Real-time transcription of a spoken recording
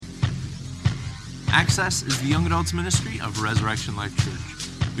Access is the young adults ministry of Resurrection Life Church.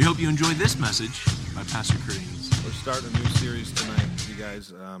 We hope you enjoy this message by Pastor Kurt Ames. We're starting a new series tonight, you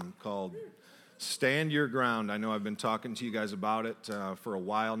guys, called Stand Your Ground. I know I've been talking to you guys about it for a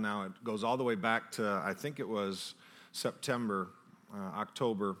while now. It goes all the way back to, I think it was September,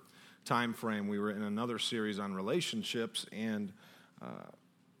 October time frame. We were in another series on relationships, and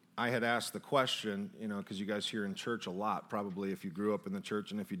I had asked the question, because you guys hear in church a lot, probably if you grew up in the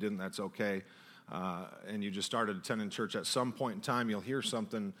church, and if you didn't, that's okay. And you just started attending church, at some point in time, you'll hear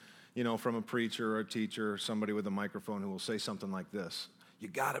something, from a preacher or a teacher or somebody with a microphone who will say something like this: you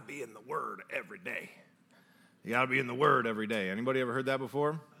got to be in the Word every day. You got to be in the Word every day. Anybody ever heard that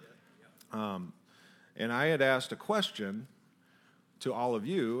before? And I had asked a question to all of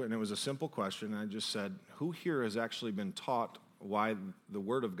you, and it was a simple question. I just said, who here has actually been taught why the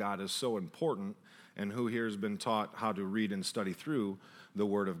Word of God is so important, and who here has been taught how to read and study through the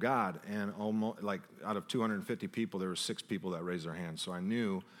Word of God? And almost, like, out of 250 people, there were 6 people that raised their hands. So I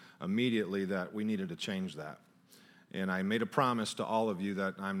knew immediately that we needed to change that. And I made a promise to all of you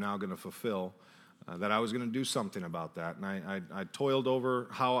that I'm now going to fulfill, that I was going to do something about that. And I toiled over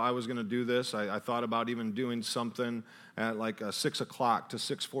how I was going to do this. I thought about even doing something at like 6 o'clock to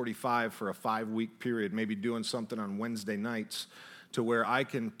 6:45 for a 5-week period, maybe doing something on Wednesday nights to where I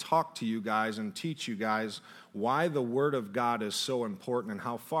can talk to you guys and teach you guys why the Word of God is so important and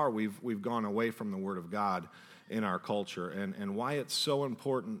how far we've gone away from the Word of God in our culture, and why it's so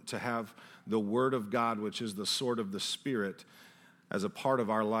important to have the Word of God, which is the sword of the Spirit, as a part of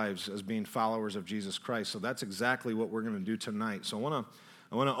our lives as being followers of Jesus Christ. So that's exactly what we're going to do tonight. So I want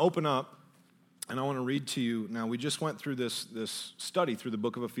to open up, and I want to read to you. Now, we just went through this study through the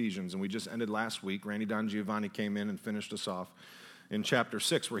book of Ephesians, and we just ended last week. Randy Don Giovanni came in and finished us off in chapter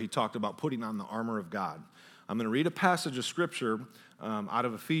 6, where he talked about putting on the armor of God. I'm going to read a passage of Scripture out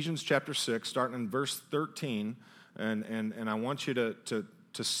of Ephesians chapter 6, starting in verse 13, and I want you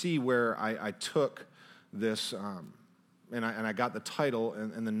to see where I took this, and I got the title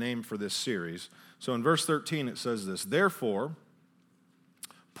and the name for this series. So in verse 13 it says this: therefore,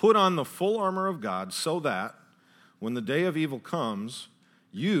 put on the full armor of God, so that when the day of evil comes,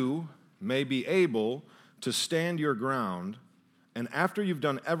 you may be able to stand your ground, and after you've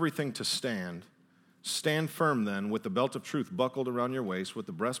done everything to stand, stand firm then, with the belt of truth buckled around your waist, with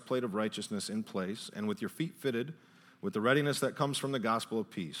the breastplate of righteousness in place, and with your feet fitted with the readiness that comes from the gospel of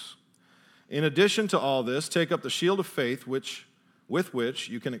peace. In addition to all this, take up the shield of faith, with which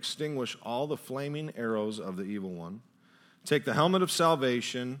you can extinguish all the flaming arrows of the evil one. Take the helmet of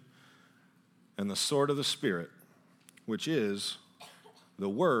salvation and the sword of the Spirit, which is the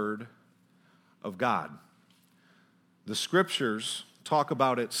Word of God. The Scriptures talk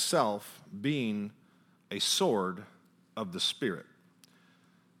about itself being a sword of the Spirit.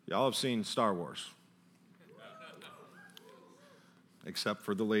 Y'all have seen Star Wars, except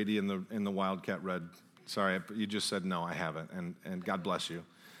for the lady in the Wildcat Red. Sorry, you just said no, I haven't, and God bless you.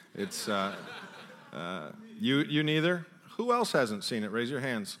 It's you neither. Who else hasn't seen it? Raise your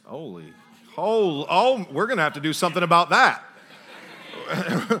hands. Oh, we're gonna have to do something about that.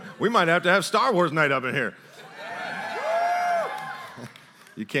 We might have to have Star Wars night up in here.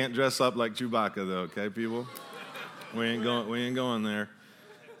 You can't dress up like Chewbacca, though, okay, people? We ain't going there.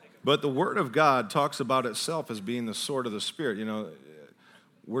 But the Word of God talks about itself as being the sword of the Spirit.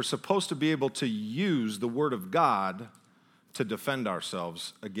 We're supposed to be able to use the Word of God to defend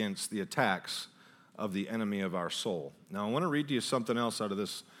ourselves against the attacks of the enemy of our soul. Now, I want to read to you something else out of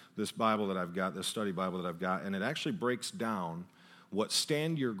this Bible that I've got, this study Bible that I've got, and it actually breaks down what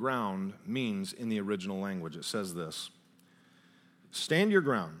stand your ground means in the original language. It says this: stand your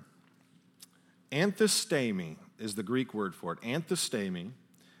ground. Anthistemi is the Greek word for it. Anthistemi.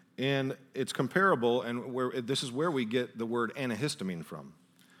 And it's comparable, and this is where we get the word antihistamine from.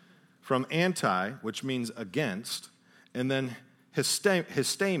 From anti, which means against, and then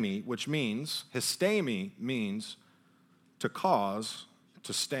histemi, which means to cause,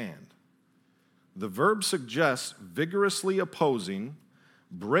 to stand. The verb suggests vigorously opposing,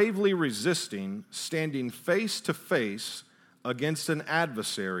 bravely resisting, standing face to face against an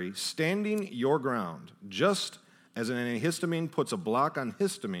adversary, standing your ground. Just as an antihistamine puts a block on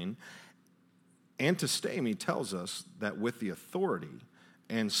histamine, antistemi tells us that with the authority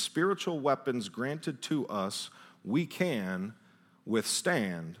and spiritual weapons granted to us, we can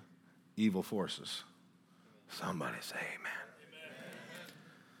withstand evil forces. Somebody say amen.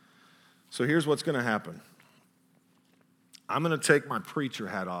 So here's what's going to happen. I'm going to take my preacher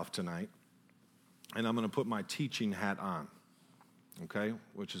hat off tonight, and I'm going to put my teaching hat on, okay?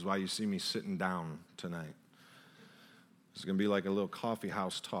 Which is why you see me sitting down tonight. It's going to be like a little coffee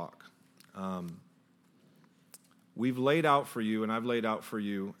house talk. we've laid out for you, and I've laid out for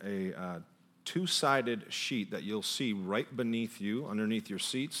you a two-sided sheet that you'll see right beneath you, underneath your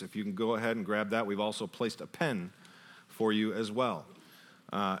seats. If you can go ahead and grab that. We've also placed a pen for you as well.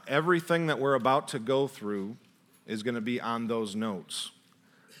 Everything that we're about to go through is going to be on those notes.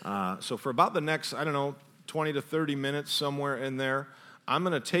 So for about the next, 20 to 30 minutes, somewhere in there, I'm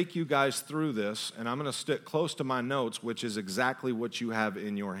going to take you guys through this, and I'm going to stick close to my notes, which is exactly what you have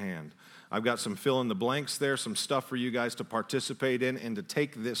in your hand. I've got some fill in the blanks there, some stuff for you guys to participate in and to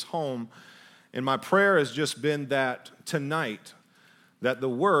take this home. And my prayer has just been that tonight, that the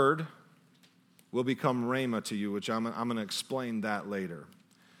Word will become rhema to you, which I'm going to explain that later.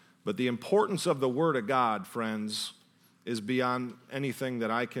 But the importance of the Word of God, friends, is beyond anything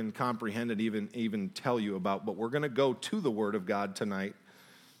that I can comprehend and even tell you about. But we're going to go to the Word of God tonight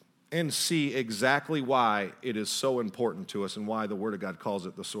and see exactly why it is so important to us and why the Word of God calls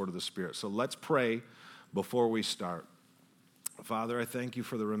it the sword of the Spirit. So let's pray before we start. Father, I thank you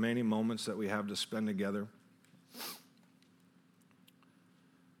for the remaining moments that we have to spend together.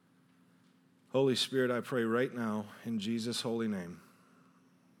 Holy Spirit, I pray right now in Jesus' holy name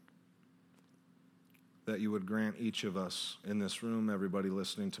that you would grant each of us in this room, everybody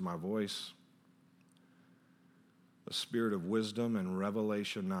listening to my voice, a spirit of wisdom and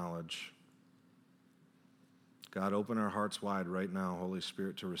revelation knowledge. God, open our hearts wide right now, Holy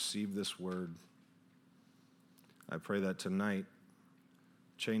Spirit, to receive this word. I pray that tonight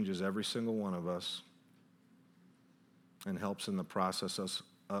changes every single one of us and helps in the process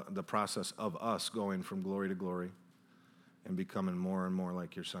of us going from glory to glory and becoming more and more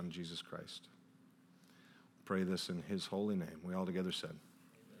like your Son, Jesus Christ. Pray this in his holy name. We all together said,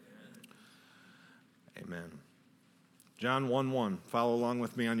 Amen. John 1:1, follow along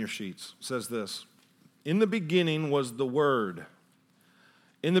with me on your sheets, says this: in the beginning was the Word.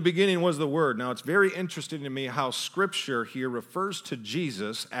 In the beginning was the Word. Now, it's very interesting to me how Scripture here refers to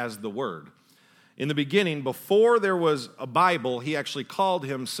Jesus as the Word. In the beginning, before there was a Bible, he actually called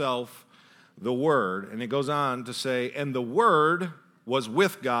himself the Word. And it goes on to say, and the Word was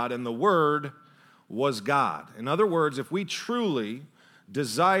with God, and the Word was God. In other words, if we truly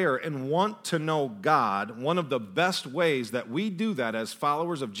desire and want to know God, one of the best ways that we do that as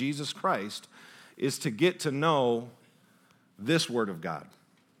followers of Jesus Christ is to get to know this Word of God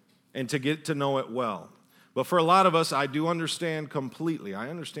and to get to know it well. But for a lot of us, I understand completely,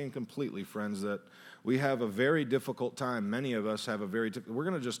 friends, that we have a very difficult time. Many of us have we're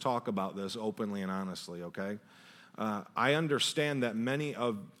going to just talk about this openly and honestly, okay? I understand that many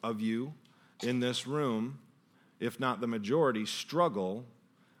of you in this room, if not the majority, struggle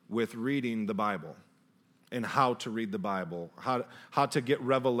with reading the Bible and how to read the Bible, how to get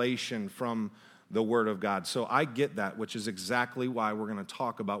revelation from the Word of God. So I get that, which is exactly why we're going to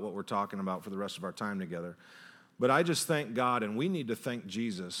talk about what we're talking about for the rest of our time together. But I just thank God, and we need to thank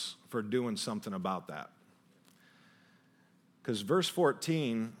Jesus for doing something about that. Because verse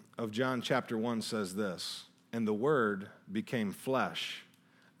 14 of John chapter 1 says this, and the Word became flesh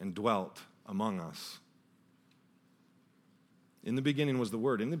and dwelt among us. In the beginning was the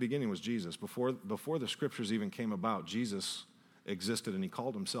Word. In the beginning was Jesus. Before the Scriptures even came about, Jesus existed, and he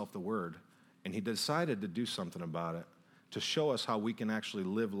called himself the Word. And he decided to do something about it, to show us how we can actually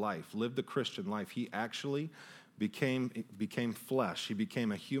live the Christian life. He actually became flesh. He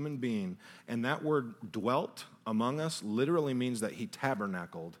became a human being. And that word dwelt among us literally means that he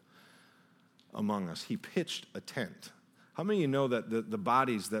tabernacled among us. He pitched a tent. How many of you know that the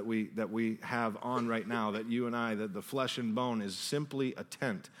bodies that we have on right now, that you and I, that the flesh and bone is simply a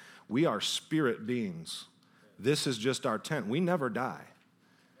tent? We are spirit beings. This is just our tent. We never die.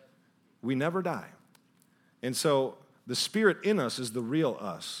 We never die. And so the spirit in us is the real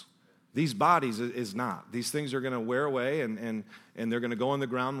us. These bodies is not. These things are going to wear away and they're going to go on the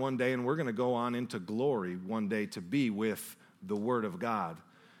ground one day, and we're going to go on into glory one day to be with the Word of God.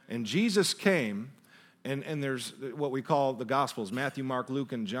 And Jesus came, and there's what we call the Gospels, Matthew, Mark,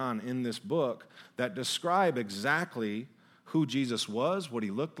 Luke, and John in this book that describe exactly who Jesus was, what he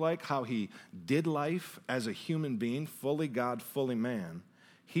looked like, how he did life as a human being, fully God, fully man.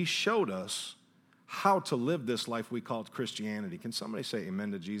 He showed us how to live this life we call Christianity. Can somebody say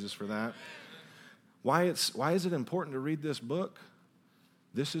amen to Jesus for that? Why is it important to read this book?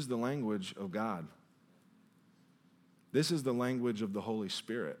 This is the language of God. This is the language of the Holy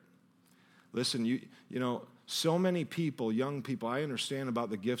Spirit. Listen, you know, so many people, young people, I understand about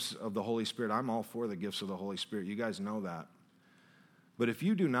the gifts of the Holy Spirit. I'm all for the gifts of the Holy Spirit. You guys know that. But if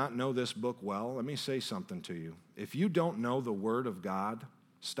you do not know this book well, let me say something to you. If you don't know the Word of God,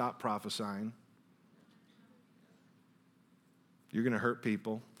 stop prophesying. You're going to hurt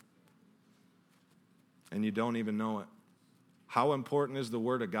people. and you don't even know it. How important is the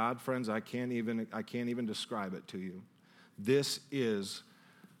Word of God, friends? I can't even describe it to you. This is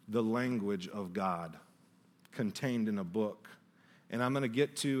the language of God contained in a book. And I'm going to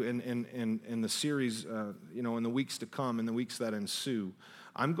get to, in the series, in the weeks to come, in the weeks that ensue,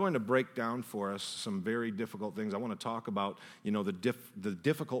 I'm going to break down for us some very difficult things. I want to talk about, the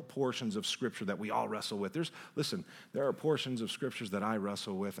difficult portions of Scripture that we all wrestle with. There are portions of Scriptures that I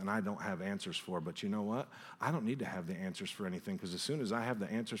wrestle with and I don't have answers for. But you know what? I don't need to have the answers for anything, because as soon as I have the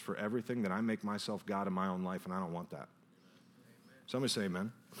answers for everything, then I make myself God in my own life, and I don't want that. Somebody say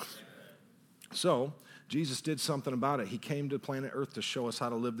amen. So, Jesus did something about it. He came to planet Earth to show us how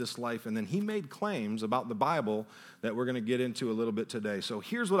to live this life, and then he made claims about the Bible that we're going to get into a little bit today. So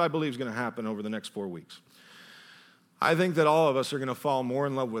here's what I believe is going to happen over the next 4 weeks. I think that all of us are going to fall more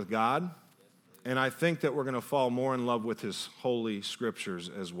in love with God, and I think that we're going to fall more in love with his holy scriptures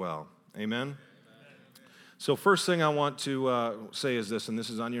as well. Amen? So first thing I want to say is this, and this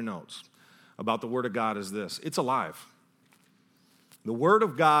is on your notes, about the Word of God is this. It's alive. The Word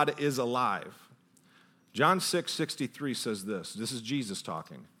of God is alive. John 6:63 says this. This is Jesus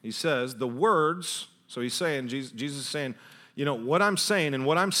talking. He says, the words, so he's saying, Jesus is saying, what I'm saying and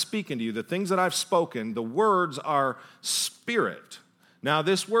what I'm speaking to you, the things that I've spoken, the words are spirit. Now,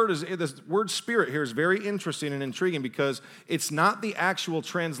 this word spirit here is very interesting and intriguing, because it's not the actual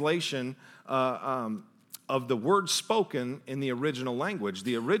translation of the word spoken in the original language.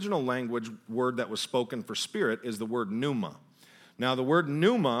 The original language word that was spoken for spirit is the word pneuma. Now, the word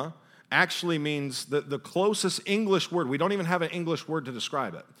pneuma actually means the closest English word. We don't even have an English word to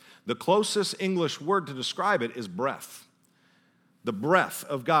describe it. The closest English word to describe it is breath. The breath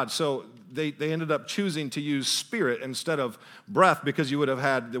of God. So they ended up choosing to use spirit instead of breath, because you would have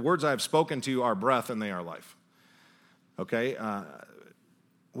had, the words I have spoken to you are breath and they are life. Okay?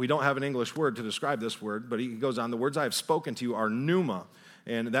 We don't have an English word to describe this word, but he goes on, the words I have spoken to you are pneuma.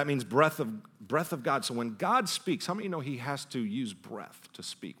 And that means breath of God. So when God speaks, how many know he has to use breath to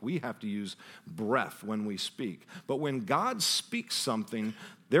speak? We have to use breath when we speak. But when God speaks something,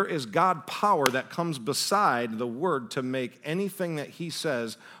 there is God power that comes beside the word to make anything that he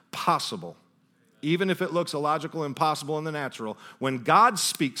says possible. Even if it looks illogical, impossible in the natural. When God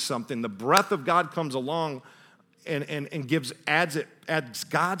speaks something, the breath of God comes along and adds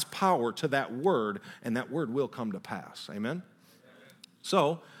God's power to that word, and that word will come to pass. Amen?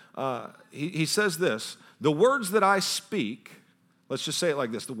 So, he says this, the words that I speak, let's just say it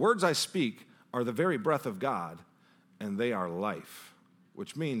like this, the words I speak are the very breath of God, and they are life,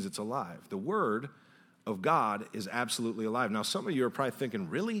 which means it's alive. The word of God is absolutely alive. Now, some of you are probably thinking,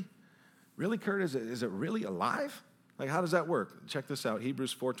 really? Really, Kurt, is it really alive? Like, how does that work? Check this out,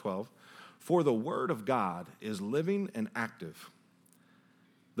 Hebrews 4:12. For the word of God is living and active.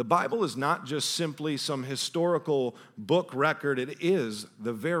 The Bible is not just simply some historical book record. It is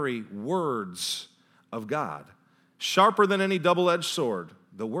the very words of God. Sharper than any double-edged sword.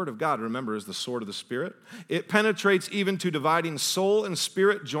 The word of God, remember, is the sword of the Spirit. It penetrates even to dividing soul and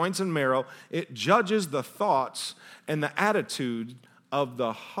spirit, joints and marrow. It judges the thoughts and the attitude of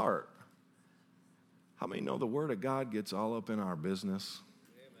the heart. How many know the word of God gets all up in our business?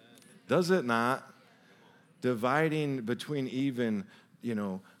 Amen. Does it not? Dividing between even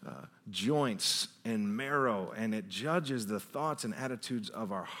joints and marrow, and it judges the thoughts and attitudes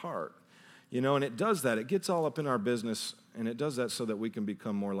of our heart. And it does that. It gets all up in our business, and it does that so that we can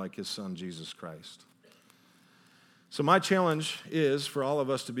become more like his son, Jesus Christ. So my challenge is for all of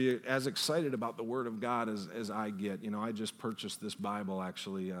us to be as excited about the Word of God as I get. I just purchased this Bible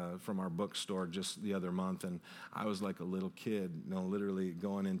actually from our bookstore just the other month, and I was like a little kid, literally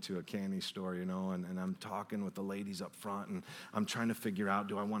going into a candy store, and I'm talking with the ladies up front, and I'm trying to figure out,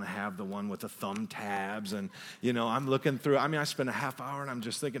 do I want to have the one with the thumb tabs? And, I'm looking through. I spent a half hour, and I'm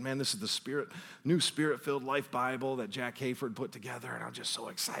just thinking, man, this is the new Spirit-filled Life Bible that Jack Hayford put together, and I'm just so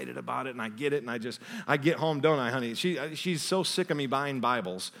excited about it, and I get it, and I get home, don't I, honey? She's so sick of me buying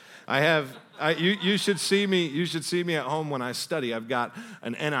Bibles. You should see me. You should see me at home when I study. I've got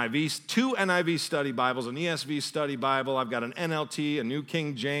two NIV study Bibles, an ESV study Bible. I've got an NLT, a New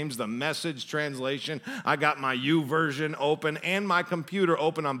King James, the Message translation. I got my YouVersion open and my computer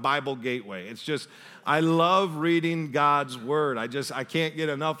open on Bible Gateway. It's just, I love reading God's Word. I can't get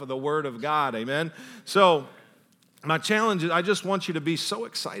enough of the Word of God. Amen. So my challenge is I just want you to be so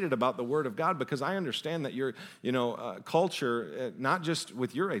excited about the Word of God, because I understand that your, culture, not just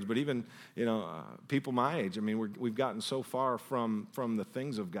with your age, but even, people my age. We've gotten so far from the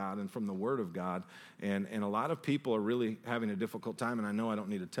things of God and from the Word of God, and a lot of people are really having a difficult time, and I know I don't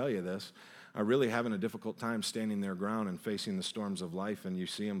need to tell you this, are really having a difficult time standing their ground and facing the storms of life, and you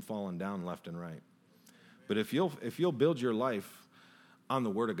see them falling down left and right. But if you'll build your life on the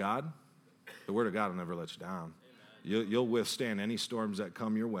Word of God will never let you down. You'll withstand any storms that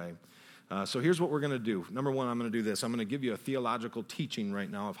come your way. So here's what we're going to do. Number one, I'm going to do this. I'm going to give you a theological teaching right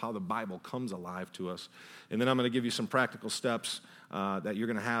now of how the Bible comes alive to us. And then I'm going to give you some practical steps that you're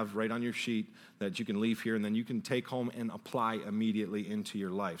going to have right on your sheet that you can leave here, and then you can take home and apply immediately into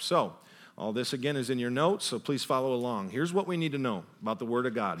your life. So all this, again, is in your notes, so please follow along. Here's what we need to know about the Word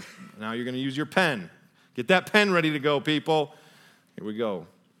of God. Now you're going to use your pen. Get that pen ready to go, people. Here we go.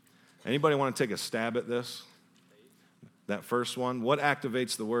 Anybody want to take a stab at this? That first one. What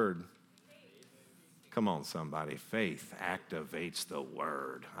activates the Word? Come on, somebody. Faith activates the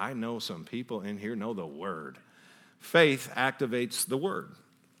Word. I know some people in here know the Word. Faith activates the Word.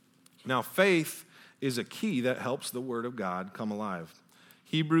 Now, faith is a key that helps the Word of God come alive.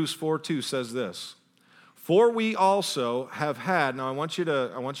 Hebrews 4:2 says this, "For we also have had," now I want you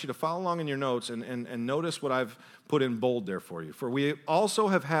to follow along in your notes and notice what I've put in bold there for you. "For we also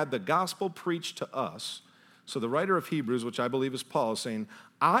have had the gospel preached to us." So the writer of Hebrews, which I believe is Paul, is saying,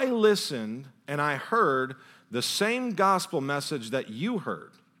 "I listened and I heard the same gospel message that you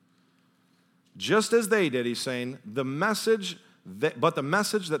heard. Just as they did," he's saying, but the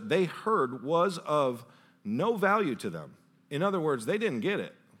message that they heard was of no value to them. In other words, they didn't get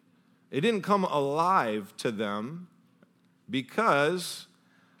it. It didn't come alive to them because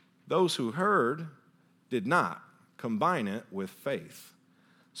those who heard did not combine it with faith.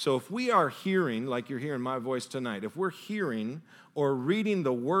 So if we are hearing, like you're hearing my voice tonight, if we're hearing or reading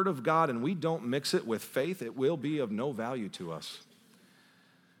the Word of God and we don't mix it with faith, it will be of no value to us.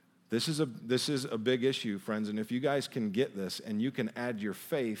 This is a big issue, friends, and if you guys can get this and you can add your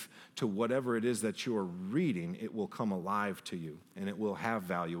faith to whatever it is that you're reading, it will come alive to you, and it will have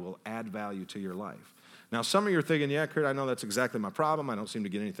value, will add value to your life. Now, some of you are thinking, yeah, Kurt, I know that's exactly my problem. I don't seem to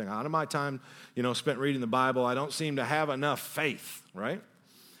get anything out of my time, spent reading the Bible. I don't seem to have enough faith, right?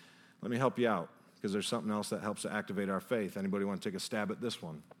 Let me help you out, because there's something else that helps to activate our faith. Anybody want to take a stab at this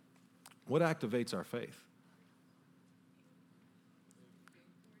one? What activates our faith?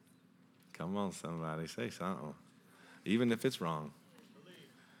 Come on, somebody, say something. Even if it's wrong.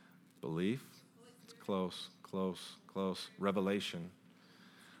 Belief. It's close. Revelation.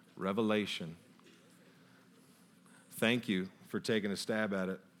 Thank you for taking a stab at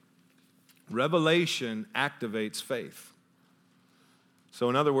it. Revelation activates faith. So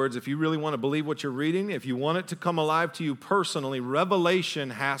in other words, if you really want to believe what you're reading, if you want it to come alive to you personally,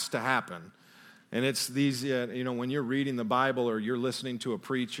 revelation has to happen. And it's these, when you're reading the Bible or you're listening to a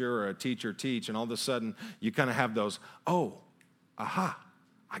preacher or a teacher teach, and all of a sudden you kind of have those, I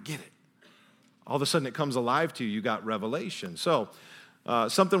get it. All of a sudden it comes alive to you. You got revelation. So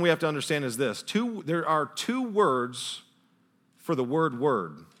something we have to understand is this. There are two words for the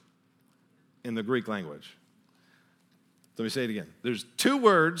word in the Greek language. Let me say it again. There's two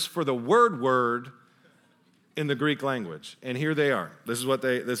words for the word in the Greek language. And here they are. This is what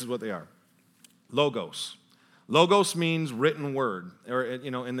they are. Logos. Logos means written word, or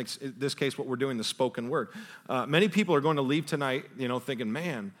in this case, what we're doing, the spoken word. Many people are going to leave tonight, thinking,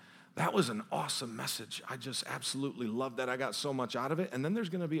 man, that was an awesome message. I just absolutely loved that. I got so much out of it. And then there's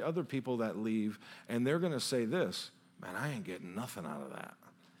going to be other people that leave, and they're going to say this, man, I ain't getting nothing out of that.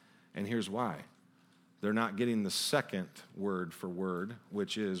 And here's why. They're not getting the second word for word,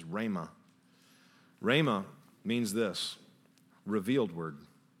 which is rhema. Rhema means this, revealed word.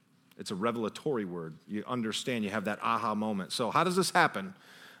 It's a revelatory word. You understand, you have that aha moment. So how does this happen?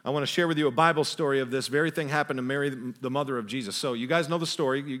 I want to share with you a Bible story of this very thing happened to Mary, the mother of Jesus. So you guys know the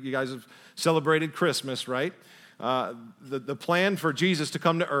story. You guys have celebrated Christmas, right? The plan for Jesus to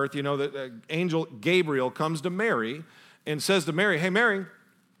come to earth, the angel Gabriel comes to Mary and says to Mary, hey, Mary,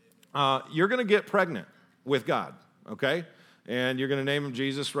 you're going to get pregnant with God, okay? And you're going to name him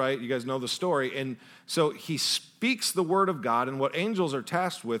Jesus, right? You guys know the story. And so he speaks the word of God, and what angels are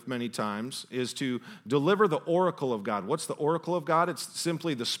tasked with many times is to deliver the oracle of God. What's the oracle of God? It's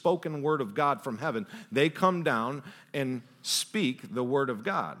simply the spoken word of God from heaven. They come down and speak the word of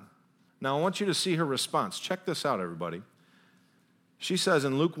God. Now, I want you to see her response. Check this out, everybody. She says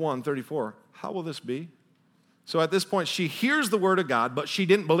in Luke 1:34, how will this be? So at this point, she hears the word of God, but she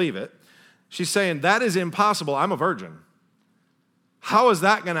didn't believe it. She's saying, that is impossible. I'm a virgin. How is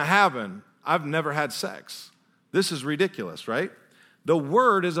that going to happen? I've never had sex. This is ridiculous, right? The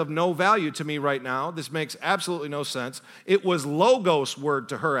word is of no value to me right now. This makes absolutely no sense. It was logos word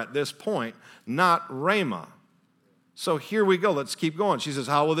to her at this point, not rhema. So here we go. Let's keep going. She says,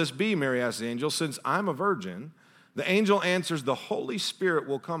 how will this be, Mary asked the angel, since I'm a virgin? The angel answers, the Holy Spirit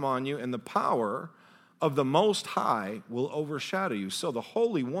will come on you, and the power of the Most High will overshadow you. So the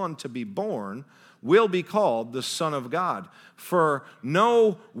Holy One to be born will be called the Son of God. For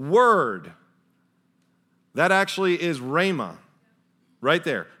no word, that actually is rhema, right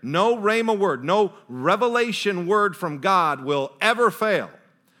there. No rhema word, no revelation word from God will ever fail.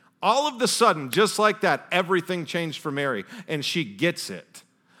 All of the sudden, just like that, everything changed for Mary, and she gets it.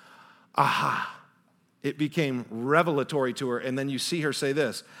 Aha! It became revelatory to her, and then you see her say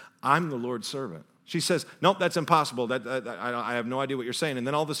this, I'm the Lord's servant. She says, nope, that's impossible. I have no idea what you're saying. And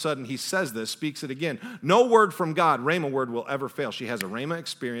then all of a sudden he says this, speaks it again. No word from God, rhema word, will ever fail. She has a rhema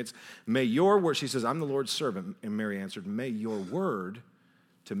experience. May your word, she says, I'm the Lord's servant. And Mary answered, may your word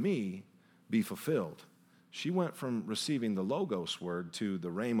to me be fulfilled. She went from receiving the Logos word to the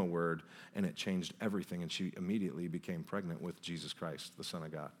rhema word, and it changed everything. And she immediately became pregnant with Jesus Christ, the Son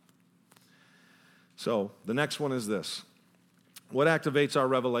of God. So the next one is this. What activates our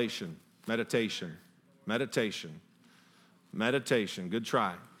revelation? Meditation. Meditation. Meditation. Good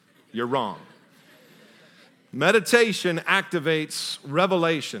try. You're wrong. Meditation activates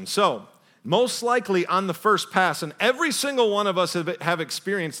revelation. So, most likely on the first pass, and every single one of us have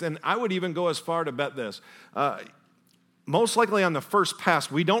experienced, and I would even go as far to bet this, most likely on the first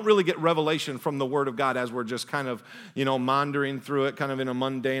pass, we don't really get revelation from the Word of God as we're just kind of, maundering through it, kind of in a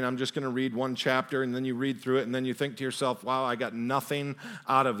mundane, I'm just going to read one chapter, and then you read through it, and then you think to yourself, wow, I got nothing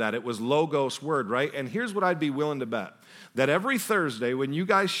out of that. It was Logos Word, right? And here's what I'd be willing to bet. That every Thursday when you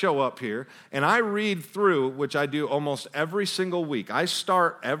guys show up here, and I read through, which I do almost every single week, I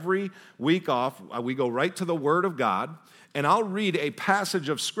start every week off, we go right to the Word of God, and I'll read a passage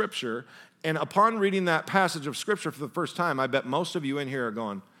of Scripture. And upon reading that passage of Scripture for the first time, I bet most of you in here are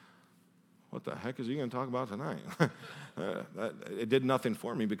going, what the heck is he going to talk about tonight? It did nothing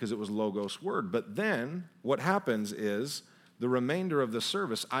for me because it was Logos Word. But then what happens is the remainder of the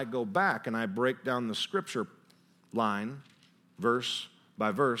service, I go back and I break down the Scripture line, verse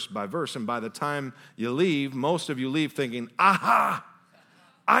by verse by verse. And by the time you leave, most of you leave thinking, aha,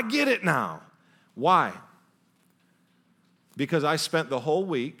 I get it now. Why? Because I spent the whole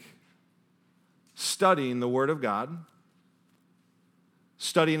week studying the Word of God,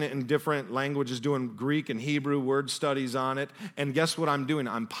 studying it in different languages, doing Greek and Hebrew word studies on it. And guess what I'm doing?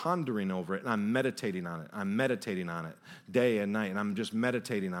 I'm pondering over it, and I'm meditating on it. I'm meditating on it day and night, and I'm just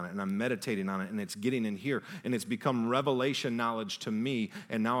meditating on it, and I'm meditating on it, and it's getting in here, and it's become revelation knowledge to me,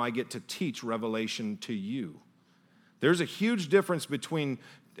 and now I get to teach revelation to you. There's a huge difference between,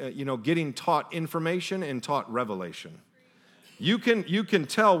 getting taught information and taught revelation. You can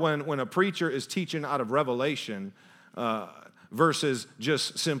tell when a preacher is teaching out of revelation versus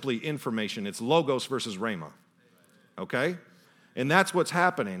just simply information. It's Logos versus Rhema, okay? And that's what's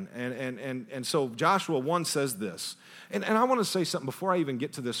happening. And so Joshua 1 says this. And I want to say something before I even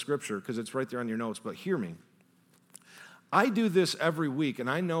get to this scripture because it's right there on your notes, but hear me. I do this every week, and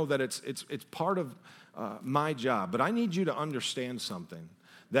I know that it's part of my job, but I need you to understand something.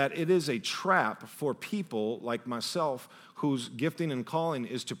 That it is a trap for people like myself whose gifting and calling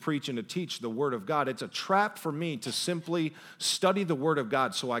is to preach and to teach the Word of God. It's a trap for me to simply study the Word of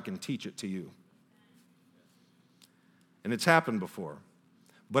God so I can teach it to you. And it's happened before.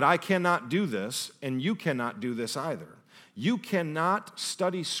 But I cannot do this, and you cannot do this either. You cannot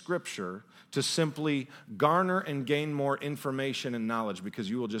study Scripture to simply garner and gain more information and knowledge because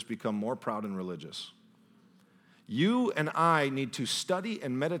you will just become more proud and religious. You and I need to study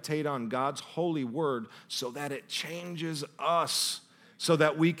and meditate on God's holy word so that it changes us, so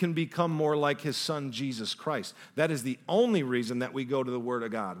that we can become more like his son, Jesus Christ. That is the only reason that we go to the Word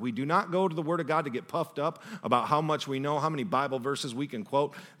of God. We do not go to the Word of God to get puffed up about how much we know, how many Bible verses we can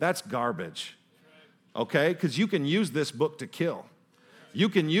quote. That's garbage, okay? Because you can use this book to kill. You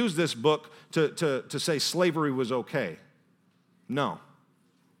can use this book to say slavery was okay. No.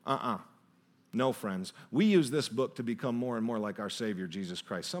 No, friends. We use this book to become more and more like our Savior, Jesus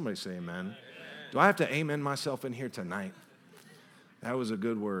Christ. Somebody say amen. Amen. Do I have to amen myself in here tonight? That was a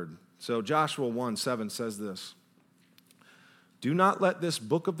good word. So Joshua 1:7 says this. Do not let this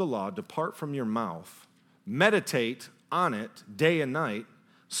book of the law depart from your mouth. Meditate on it day and night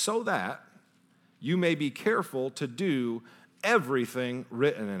so that you may be careful to do everything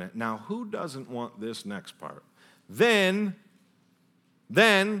written in it. Now, who doesn't want this next part? Then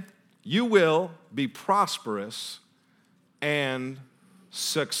you will be prosperous and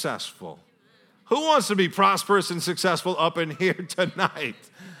successful. Who wants to be prosperous and successful up in here tonight?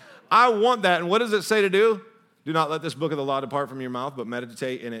 I want that. And what does it say to do? Do not let this book of the law depart from your mouth, but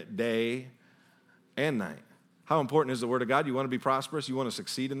meditate in it day and night. How important is the Word of God? You want to be prosperous? You want to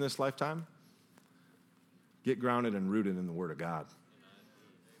succeed in this lifetime? Get grounded and rooted in the Word of God.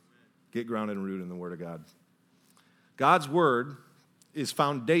 Get grounded and rooted in the Word of God. God's Word is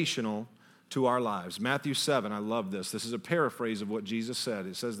foundational to our lives. Matthew 7, I love this. This is a paraphrase of what Jesus said.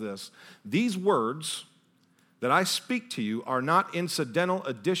 It says this, "These words that I speak to you are not incidental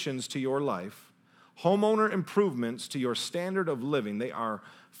additions to your life, homeowner improvements to your standard of living. They are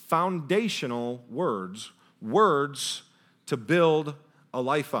foundational words, words to build a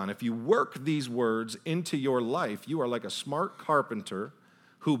life on. If you work these words into your life, you are like a smart carpenter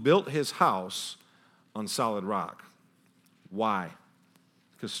who built his house on solid rock." Why?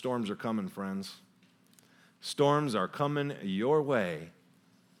 Because storms are coming, friends. Storms are coming your way.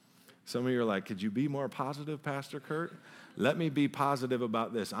 Some of you are like, could you be more positive, Pastor Kurt? Let me be positive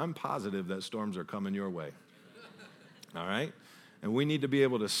about this. I'm positive that storms are coming your way. All right? And we need to be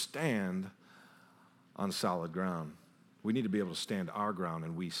able to stand on solid ground. We need to be able to stand our ground,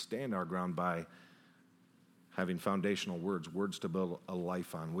 and we stand our ground by having foundational words, words to build a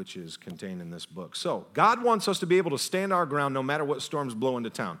life on, which is contained in this book. So God wants us to be able to stand our ground no matter what storms blow into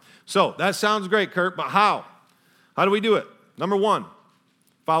town. So that sounds great, Kurt, but how? How do we do it? Number one,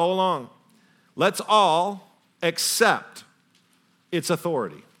 follow along. Let's all accept its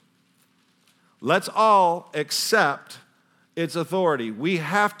authority. Let's all accept its authority. We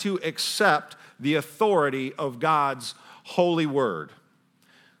have to accept the authority of God's holy word.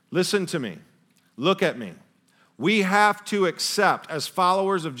 Listen to me. Look at me. We have to accept, as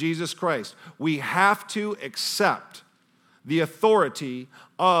followers of Jesus Christ, we have to accept the authority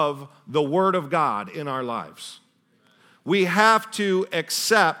of the Word of God in our lives. We have to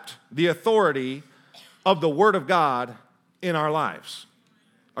accept the authority of the Word of God in our lives.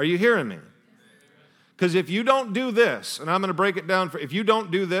 Are you hearing me? Because if you don't do this, and I'm going to break it down, if you don't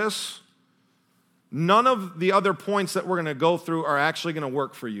do this, none of the other points that we're going to go through are actually going to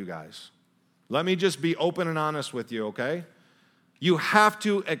work for you guys. Let me just be open and honest with you, okay? You have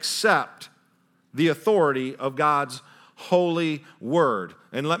to accept the authority of God's holy word.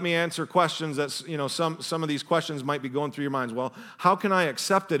 And let me answer questions that's, some of these questions might be going through your minds. Well, how can I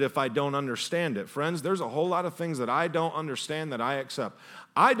accept it if I don't understand it? Friends, there's a whole lot of things that I don't understand that I accept.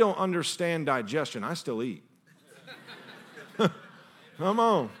 I don't understand digestion. I still eat. Come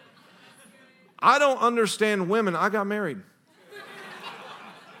on. I don't understand women. I got married.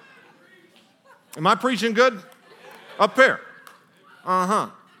 Am I preaching good? Up here. Uh-huh.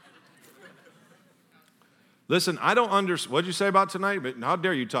 Listen, I don't understand. What'd you say about tonight? But how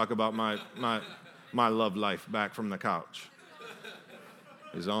dare you talk about my love life back from the couch?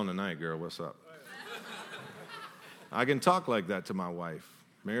 He's on tonight, girl. What's up? I can talk like that to my wife.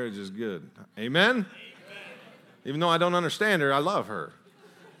 Marriage is good. Amen? Even though I don't understand her, I love her.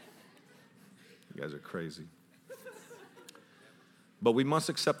 You guys are crazy. But we must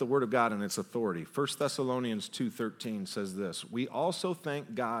accept the word of God and its authority. 1 Thessalonians 2:13 says this, "We also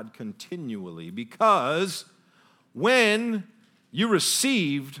thank God continually because when you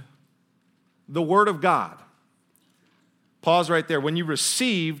received the word of God," pause right there. When you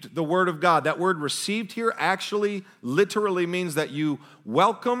received the word of God, that word received here actually literally means that you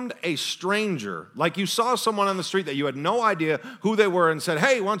welcomed a stranger. Like you saw someone on the street that you had no idea who they were and said,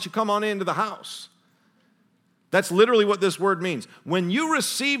 "Hey, why don't you come on into the house?" That's literally what this word means. When you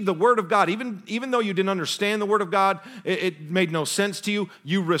received the word of God, even though you didn't understand the word of God, it made no sense to you,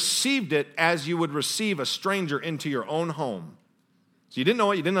 you received it as you would receive a stranger into your own home. So you didn't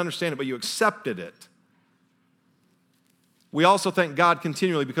know it, you didn't understand it, but you accepted it. We also thank God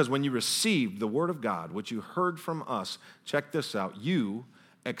continually because when you received the word of God, which you heard from us, check this out, you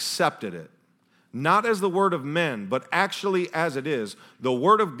accepted it. Not as the word of men, but actually as it is, the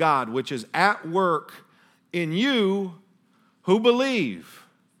word of God, which is at work in you who believe.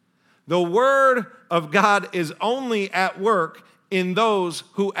 The word of God is only at work in those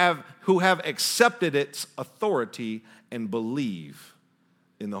who have accepted its authority and believe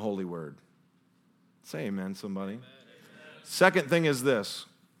in the holy word. Say amen, somebody. Amen. Second thing is this.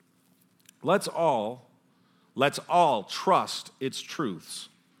 Let's all trust its truths.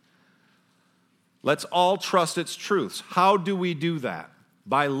 Let's all trust its truths. How do we do that?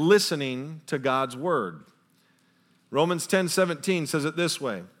 By listening to God's word. Romans 10:17 says it this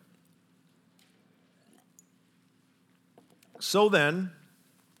way. So then,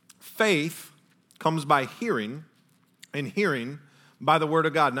 faith comes by hearing, and hearing by the word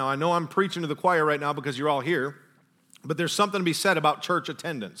of God. Now, I know I'm preaching to the choir right now because you're all here, but there's something to be said about church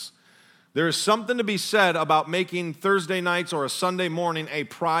attendance. There is something to be said about making Thursday nights or a Sunday morning a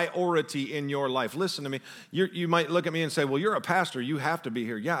priority in your life. Listen to me. You might look at me and say, well, you're a pastor. You have to be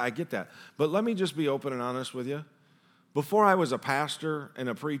here. Yeah, I get that. But let me just be open and honest with you. Before I was a pastor and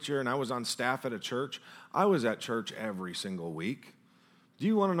a preacher and I was on staff at a church, I was at church every single week. Do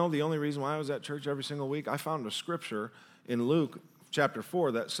you want to know the only reason why I was at church every single week? I found a scripture in Luke chapter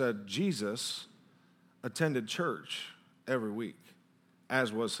 4 that said Jesus attended church every week,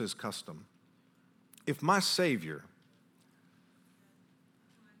 as was his custom. If my Savior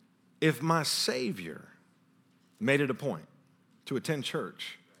made it a point to attend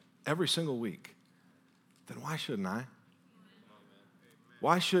church every single week, then why shouldn't I?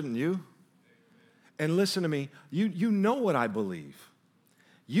 Why shouldn't you? And listen to me, you know what I believe.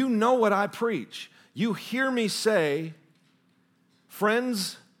 You know what I preach. You hear me say,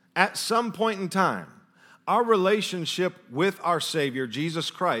 friends, at some point in time, our relationship with our Savior, Jesus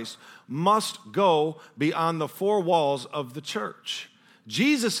Christ, must go beyond the four walls of the church.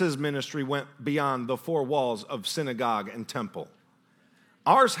 Jesus' ministry went beyond the four walls of synagogue and temple.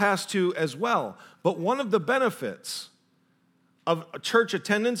 Ours has to as well. But one of the benefits of church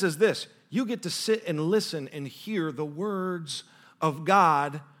attendance is this. You get to sit and listen and hear the words of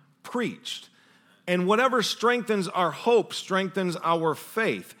God preached. And whatever strengthens our hope strengthens our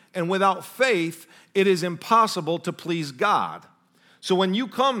faith. And without faith, it is impossible to please God. So when you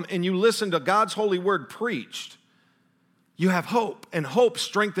come and you listen to God's holy word preached, you have hope, and hope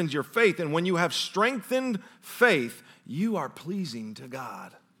strengthens your faith. And when you have strengthened faith, you are pleasing to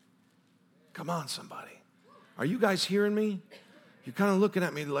God. Come on, somebody. Are you guys hearing me? You're kind of looking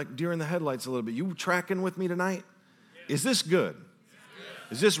at me like deer in the headlights a little bit. You tracking with me tonight? Is this good?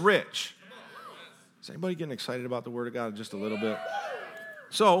 Is this rich? Is anybody getting excited about the Word of God just a little bit?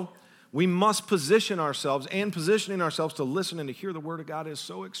 So, we must position ourselves, and positioning ourselves to listen and to hear the Word of God is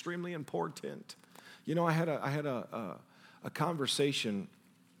so extremely important. You know, I had a conversation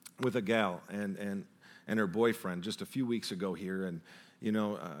with a gal and her boyfriend just a few weeks ago here, and you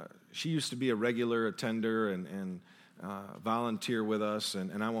know, she used to be a regular attender and volunteer with us,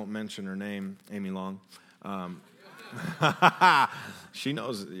 and I won't mention her name, Amy Long. She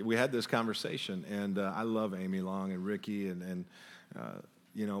knows we had this conversation, and I love Amy Long and Ricky, and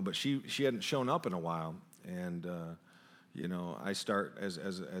you know, but she hadn't shown up in a while, and you know, I start as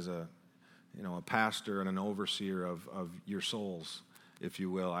a you know, a pastor and an overseer of your souls, if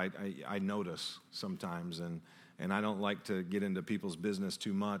you will. I notice sometimes, and I don't like to get into people's business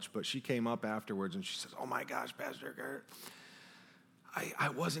too much, but she came up afterwards and she says, "Oh my gosh, Pastor Gert, I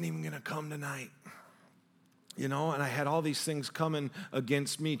wasn't even going to come tonight. You know, and I had all these things coming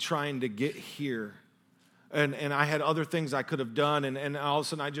against me trying to get here. And I had other things I could have done, and all of a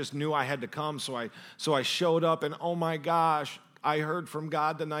sudden I just knew I had to come, so I showed up, and oh my gosh, I heard from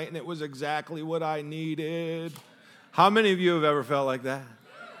God tonight, and it was exactly what I needed." How many of you have ever felt like that?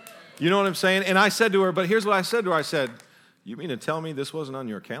 You know what I'm saying? And I said to her, but here's what I said to her. I said, "You mean to tell me this wasn't on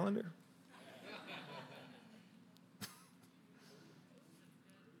your calendar?"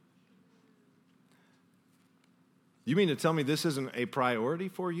 You mean to tell me this isn't a priority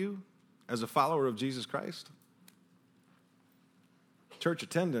for you as a follower of Jesus Christ? Church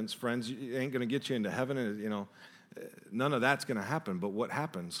attendance, friends, it ain't going to get you into heaven, and you know, none of that's going to happen. But what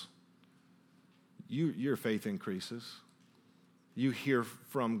happens? Your faith increases. You hear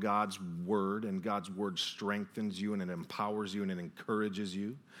from God's word, and God's word strengthens you, and it empowers you, and it encourages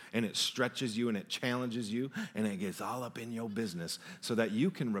you, and it stretches you, and it challenges you, and it gets all up in your business so that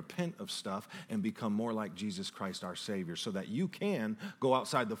you can repent of stuff and become more like Jesus Christ, our Savior, so that you can go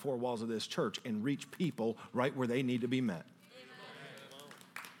outside the four walls of this church and reach people right where they need to be met.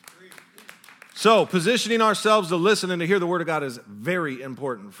 So, positioning ourselves to listen and to hear the Word of God is very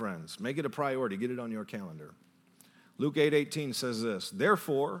important, friends. Make it a priority. Get it on your calendar. Luke 8:18 says this,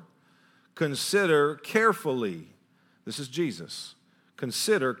 "Therefore, consider carefully," this is Jesus,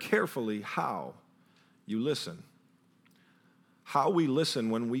 "consider carefully how you listen." How we listen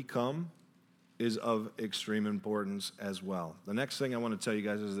when we come is of extreme importance as well. The next thing I want to tell you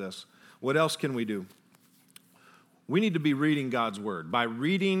guys is this. What else can we do? We need to be reading God's Word. By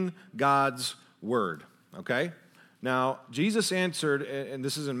reading God's Word, okay? Now, Jesus answered, and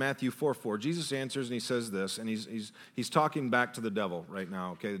this is in Matthew 4:4. Jesus answers and he says this, and he's talking back to the devil right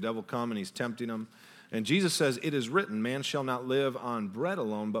now, okay? The devil come and he's tempting him. And Jesus says, "It is written, man shall not live on bread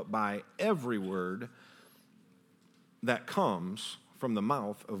alone, but by every word that comes from the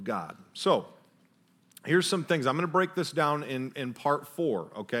mouth of God." So, here's some things. I'm going to break this down in part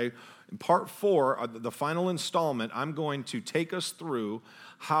 4, okay? In part 4, the final installment, I'm going to take us through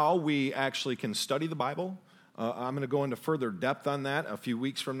how we actually can study the Bible. I'm going to go into further depth on that a few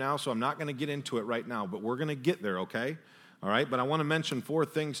weeks from now, so I'm not going to get into it right now, but we're going to get there, okay? All right, but I want to mention 4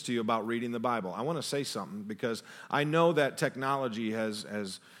 things to you about reading the Bible. I want to say something because I know that technology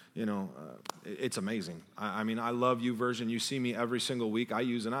has you know, it's amazing. I mean, I love YouVersion. You see me every single week. I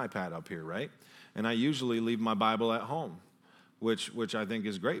use an iPad up here, right? And I usually leave my Bible at home. which I think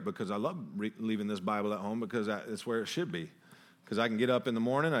is great because I love leaving this Bible at home because it's where it should be. Because I can get up in the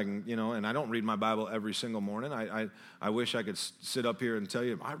morning, and I don't read my Bible every single morning. I wish I could sit up here and tell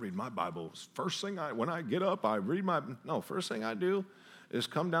you, I read my Bible. First thing when I get up, first thing I do is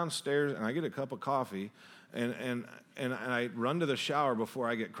come downstairs and I get a cup of coffee and I run to the shower before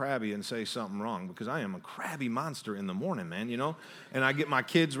I get crabby and say something wrong because I am a crabby monster in the morning, man, And I get my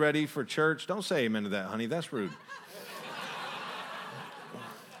kids ready for church. Don't say amen to that, honey. That's rude.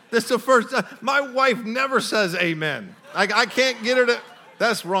 This is the first time. My wife never says amen. I can't get her to.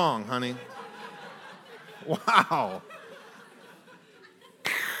 That's wrong, honey. Wow.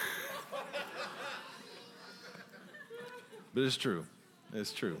 But it's true.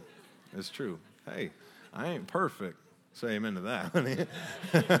 It's true. It's true. Hey, I ain't perfect. Say amen to that, honey.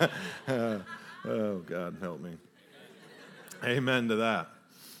 Oh, God, help me. Amen to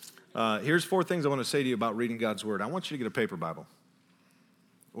that. Here's 4 things I want to say to you about reading God's Word. I want you to get a paper Bible.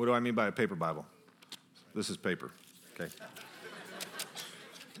 What do I mean by a paper Bible? This is paper, okay?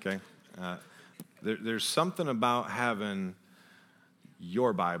 Okay? There's something about having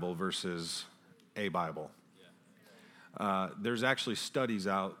your Bible versus a Bible. There's actually studies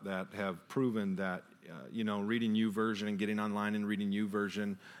out that have proven that, reading YouVersion and getting online and reading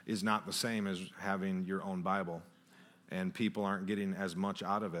YouVersion is not the same as having your own Bible. And people aren't getting as much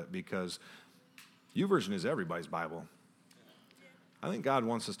out of it because YouVersion is everybody's Bible. I think God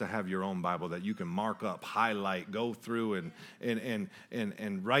wants us to have your own Bible that you can mark up, highlight, go through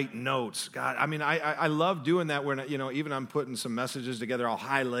and write notes. God, I love doing that when, even I'm putting some messages together, I'll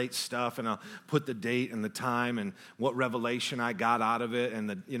highlight stuff and I'll put the date and the time and what revelation I got out of it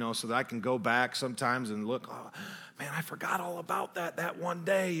and so that I can go back sometimes and look, oh, man, I forgot all about that one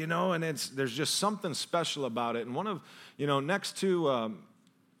day, and there's just something special about it. And one of, next to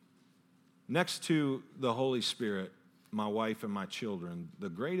the Holy Spirit, my wife and my children, the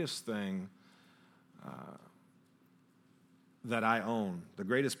greatest thing that I own, the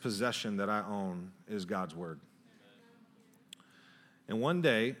greatest possession that I own is God's Word. And one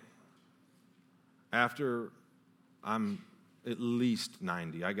day, after I'm at least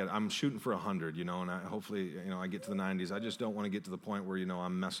 90, I'm shooting for 100, and hopefully, I get to the 90s. I just don't want to get to the point where,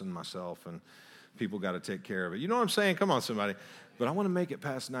 I'm messing myself and people got to take care of it. You know what I'm saying? Come on, somebody. But I want to make it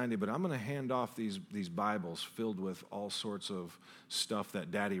past 90, but I'm going to hand off these Bibles filled with all sorts of stuff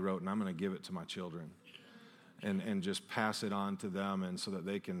that Daddy wrote, and I'm going to give it to my children and just pass it on to them and so that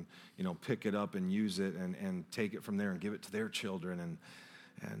they can, pick it up and use it and take it from there and give it to their children.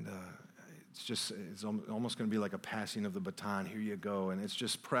 And it's almost going to be like a passing of the baton. Here you go. And it's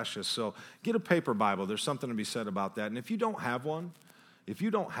just precious. So get a paper Bible. There's something to be said about that. And if you don't have one,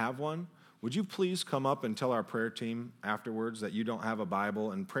 would you please come up and tell our prayer team afterwards that you don't have a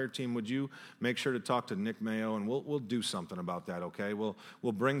Bible? And prayer team, would you make sure to talk to Nick Mayo, and we'll do something about that, okay? We'll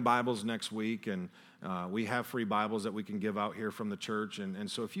bring Bibles next week, and we have free Bibles that we can give out here from the church.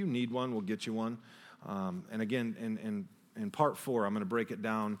 And so if you need one, we'll get you one. And again, in part 4, I'm going to break it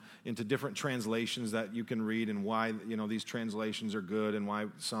down into different translations that you can read and why these translations are good and why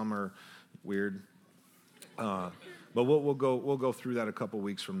some are weird. But we'll go through that a couple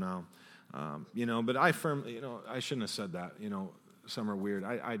weeks from now. But I firmly, I shouldn't have said that, some are weird.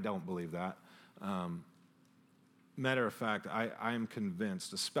 I don't believe that. Matter of fact, I am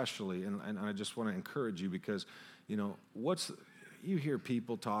convinced, especially, and I just want to encourage you because, you hear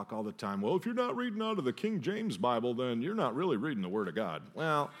people talk all the time, well, if you're not reading out of the King James Bible, then you're not really reading the Word of God.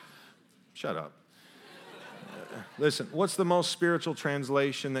 Well, shut up. Listen, what's the most spiritual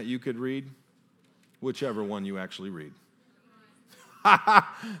translation that you could read? Whichever one you actually read.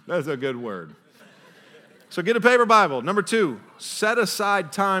 That's a good word. So get a paper Bible. Number 2, set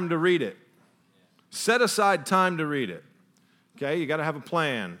aside time to read it. Set aside time to read it. Okay, you got to have a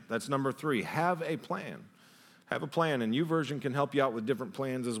plan. That's number 3. Have a plan. Have a plan, and YouVersion can help you out with different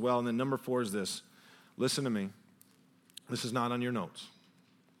plans as well. And then number 4 is this. Listen to me. This is not on your notes.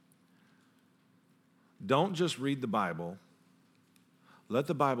 Don't just read the Bible. Let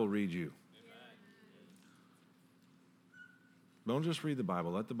the Bible read you. Don't just read the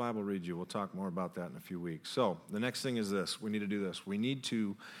Bible. Let the Bible read you. We'll talk more about that in a few weeks. So the next thing is this. We need to do this. We need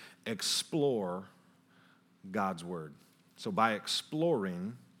to explore God's Word. So by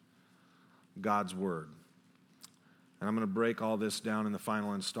exploring God's Word. And I'm going to break all this down in the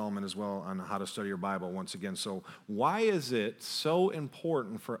final installment as well on how to study your Bible once again. So why is it so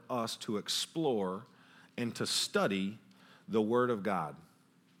important for us to explore and to study the Word of God?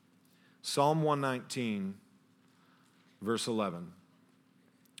 Psalm 119, verse 11.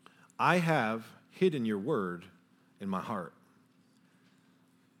 I have hidden your word in my heart.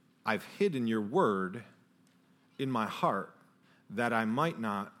 I've hidden your word in my heart that I might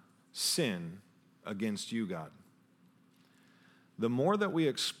not sin against you, God. The more that we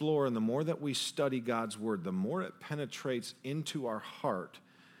explore and the more that we study God's word, the more it penetrates into our heart.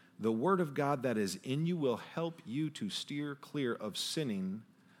 The word of God that is in you will help you to steer clear of sinning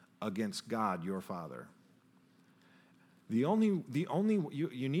against God, your Father. You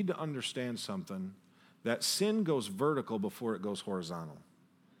need to understand something, that sin goes vertical before it goes horizontal.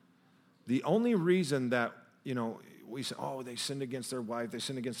 The only reason that, we say, oh, they sinned against their wife, they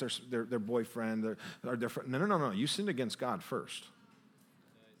sinned against their boyfriend, their friend. No. You sinned against God first.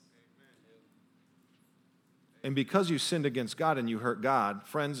 And because you sinned against God and you hurt God,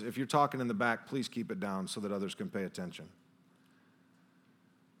 friends, if you're talking in the back, please keep it down so that others can pay attention.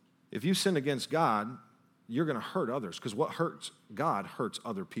 If you sin against God, you're going to hurt others, because what hurts God hurts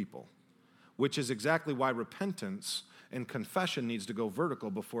other people, which is exactly why repentance and confession needs to go vertical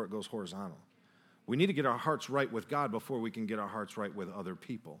before it goes horizontal. We need to get our hearts right with God before we can get our hearts right with other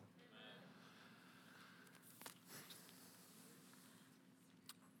people.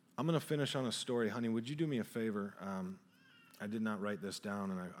 I'm going to finish on a story. Honey, would you do me a favor? I did not write this down,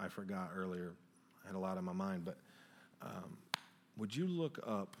 and I forgot earlier. I had a lot on my mind, but would you look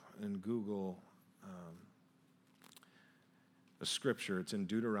up and Google a scripture? It's in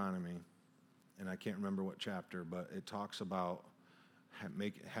Deuteronomy, and I can't remember what chapter, but it talks about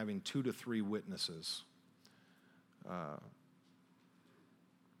having 2 to 3 witnesses.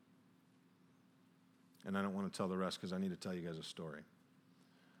 And I don't want to tell the rest because I need to tell you guys a story.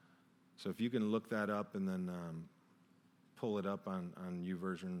 So if you can look that up and then pull it up on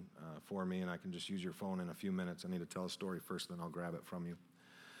YouVersion for me, and I can just use your phone in a few minutes. I need to tell a story first, then I'll grab it from you.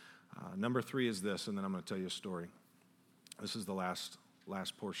 Number 3 is this, and then I'm going to tell you a story. This is the last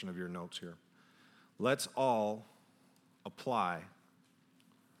portion of your notes here. Let's all apply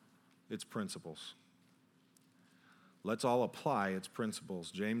its principles. Let's all apply its principles.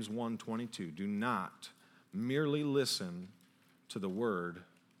 James 1:22. Do not merely listen to the word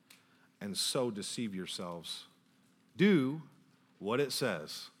and so deceive yourselves. Do what it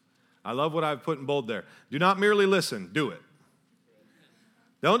says. I love what I've put in bold there. Do not merely listen, do it.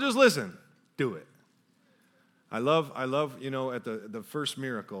 Don't just listen, do it. I love, at the first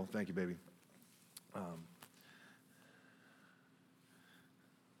miracle, thank you, baby.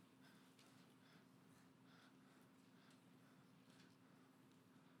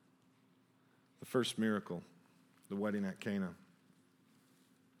 The first miracle, the wedding at Cana.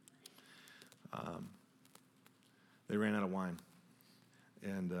 They ran out of wine,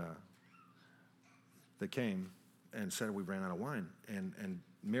 and they came and said, we ran out of wine. And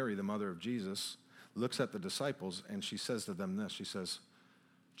Mary, the mother of Jesus, looks at the disciples, and she says to them this. She says,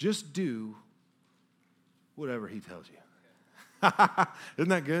 just do whatever he tells you. Isn't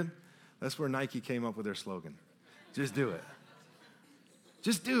that good? That's where Nike came up with their slogan. Just do it.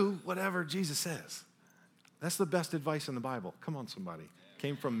 Just do whatever Jesus says. That's the best advice in the Bible. Come on, somebody.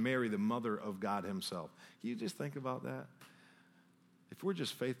 Came from Mary, the mother of God himself. Can you just think about that? If we're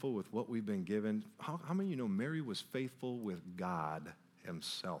just faithful with what we've been given, how many of you know Mary was faithful with God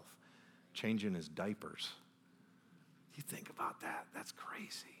himself, changing his diapers? You think about that. That's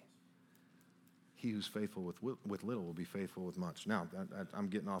crazy. He who's faithful with little will be faithful with much. Now, I'm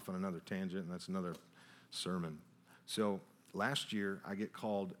getting off on another tangent, and that's another sermon. So last year, I get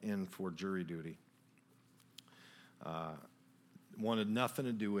called in for jury duty. Wanted nothing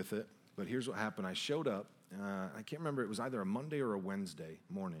to do with it, but here's what happened. I showed up. I can't remember. It was either a Monday or a Wednesday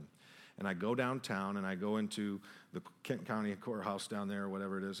morning. And I go downtown, and I go into the Kent County courthouse down there, or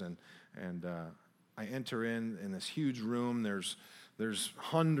whatever it is, and I enter in this huge room. There's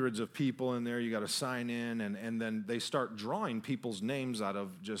hundreds of people in there. You got to sign in, and then they start drawing people's names out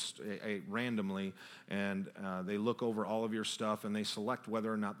of just randomly, and they look over all of your stuff, and they select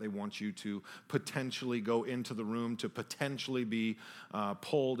whether or not they want you to potentially go into the room to potentially be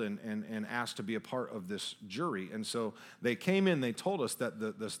pulled and asked to be a part of this jury. And so they came in. They told us that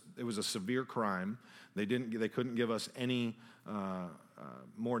it was a severe crime. They couldn't give us any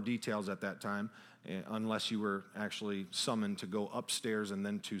more details at that time, unless you were actually summoned to go upstairs and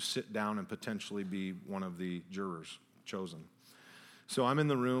then to sit down and potentially be one of the jurors chosen. So I'm in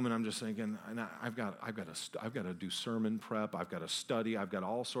the room, and I'm just thinking, and I've got to do sermon prep. I've got to study. I've got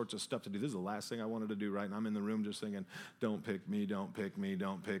all sorts of stuff to do. This is the last thing I wanted to do, right? And I'm in the room just thinking, don't pick me, don't pick me,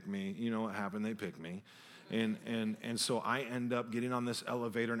 don't pick me. You know what happened? They picked me. And so I end up getting on this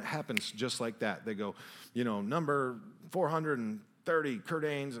elevator, and it happens just like that. They go, number 430, Kurt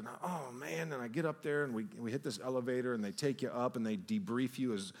Ains, and oh man, and I get up there, and we hit this elevator, and they take you up, and they debrief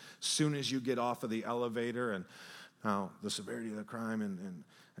you as soon as you get off of the elevator, and how the severity of the crime,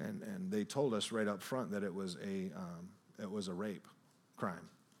 and they told us right up front that it was it was a rape crime.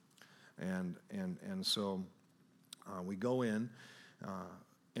 And so we go in,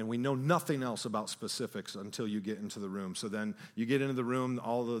 and we know nothing else about specifics until you get into the room. So then you get into the room,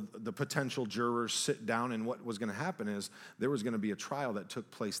 all the potential jurors sit down, and what was going to happen is there was going to be a trial that took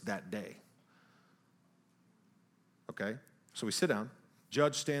place that day. Okay? So we sit down,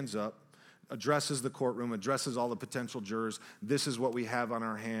 judge stands up, addresses the courtroom, addresses all the potential jurors. This is what we have on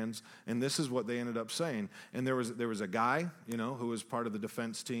our hands, and this is what they ended up saying. And there was a guy, who was part of the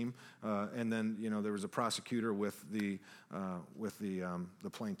defense team, and then there was a prosecutor with the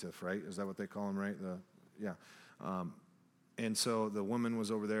plaintiff, right? Is that what they call him, right? And so the woman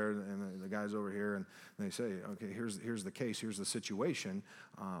was over there, and the guy's over here, and they say, okay, here's the case, here's the situation,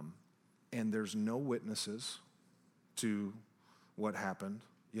 and there's no witnesses to what happened.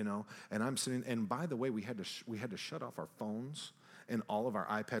 And I'm sitting, and by the way, we had to shut off our phones and all of our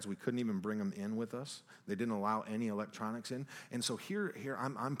iPads. We couldn't even bring them in with us. They didn't allow any electronics in. And so here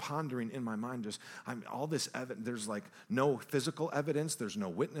I'm pondering in my mind all this evidence. There's like no physical evidence. There's no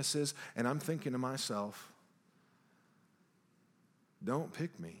witnesses. And I'm thinking to myself, don't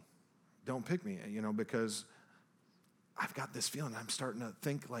pick me. Don't pick me, because I've got this feeling. I'm starting to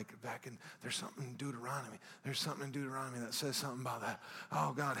think like back in, there's something in Deuteronomy. There's something in Deuteronomy that says something about that.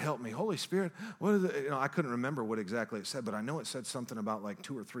 Oh, God, help me. Holy Spirit, what is it? I couldn't remember what exactly it said, but I know it said something about like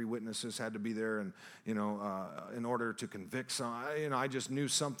 2 or 3 witnesses had to be there and, in order to convict some. I just knew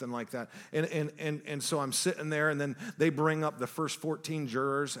something like that. And so I'm sitting there, and then they bring up the first 14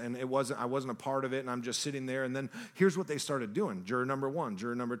 jurors, and I wasn't a part of it, and I'm just sitting there. And then here's what they started doing. Juror number 1,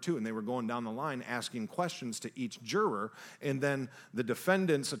 juror number 2, and they were going down the line asking questions to each juror. And then the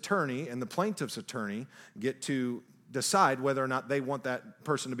defendant's attorney and the plaintiff's attorney get to decide whether or not they want that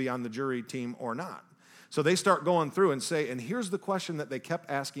person to be on the jury team or not. So they start going through and say, and here's the question that they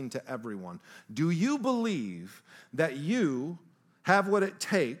kept asking to everyone. Do you believe that you have what it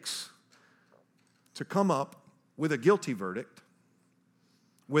takes to come up with a guilty verdict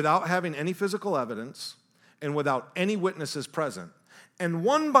without having any physical evidence and without any witnesses present? And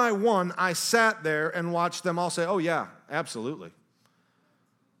one by one, I sat there and watched them all say, oh, yeah, absolutely.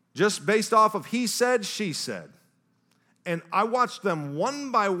 Just based off of he said, she said. And I watched them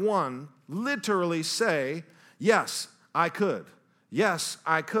one by one literally say, yes, I could. Yes,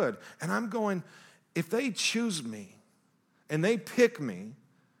 I could. And I'm going, if they choose me and they pick me,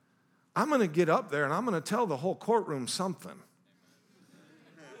 I'm going to get up there and I'm going to tell the whole courtroom something.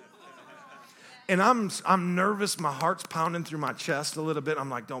 And I'm nervous. My heart's pounding through my chest a little bit. I'm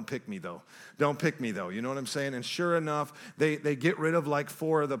like, don't pick me, though. Don't pick me, though. You know what I'm saying? And sure enough, they get rid of like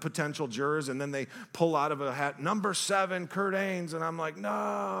 4 of the potential jurors, and then they pull out of a hat, number 7, Kurt Ains. And I'm like,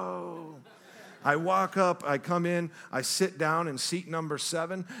 no. I walk up, I come in, I sit down in seat number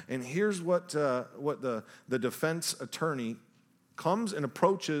 7, and here's what the defense attorney comes and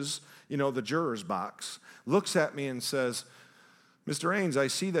approaches, the juror's box, looks at me and says, Mr. Ains, I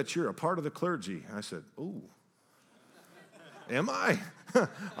see that you're a part of the clergy. I said, ooh, am I?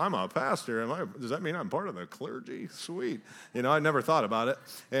 I'm a pastor. Does that mean I'm part of the clergy? Sweet. I never thought about it.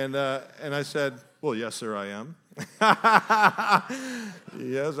 And I said, well, yes, sir, I am.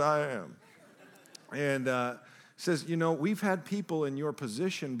 Yes, I am. And says, we've had people in your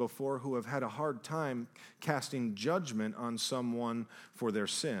position before who have had a hard time casting judgment on someone for their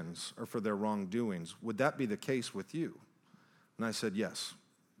sins or for their wrongdoings. Would that be the case with you? And I said, yes,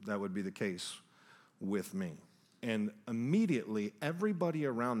 that would be the case with me. And immediately, everybody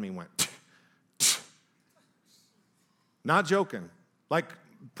around me went, not joking, like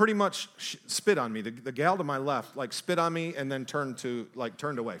pretty much spit on me. The gal to my left, like spit on me and then turned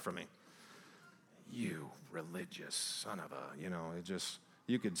away from me. You religious son of a,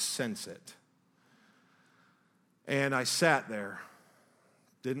 you could sense it. And I sat there,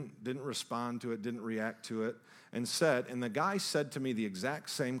 didn't respond to it, didn't react to it. And the guy said to me the exact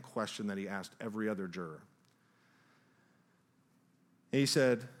same question that he asked every other juror. He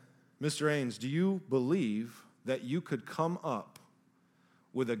said, Mr. Ains, do you believe that you could come up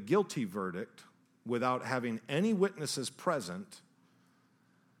with a guilty verdict without having any witnesses present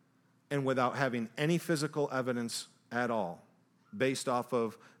and without having any physical evidence at all, based off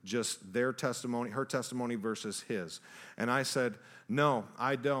of just their testimony, her testimony versus his? And I said, no,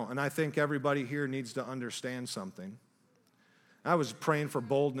 I don't. And I think everybody here needs to understand something. I was praying for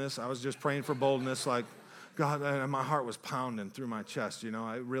boldness. I was just praying for boldness, like, God, and my heart was pounding through my chest, it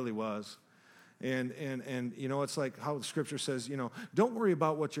really was. And it's like how the scripture says, don't worry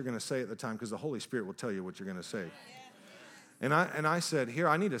about what you're going to say at the time, because the Holy Spirit will tell you what you're going to say. And I said, here,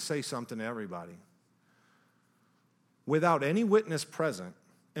 I need to say something to everybody. Without any witness present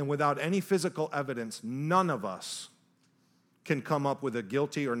and without any physical evidence, none of us can come up with a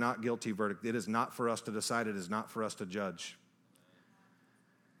guilty or not guilty verdict. It is not for us to decide. It is not for us to judge.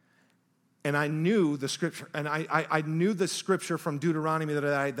 And I knew the scripture, and I knew the scripture from Deuteronomy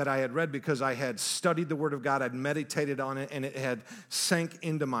that I had read because I had studied the Word of God, I'd meditated on it, and it had sank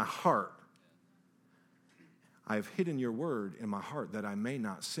into my heart. I have hidden your word in my heart that I may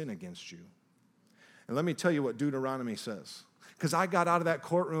not sin against you. And let me tell you what Deuteronomy says. Because I got out of that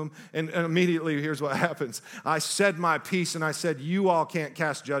courtroom, and immediately here's what happens. I said my piece, and I said, you all can't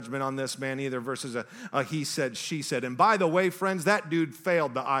cast judgment on this man either, versus a he said, she said. And by the way, friends, that dude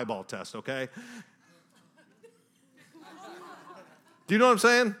failed the eyeball test, okay? Do you know what I'm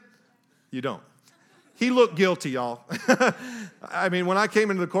saying? You don't. He looked guilty, y'all. I mean, when I came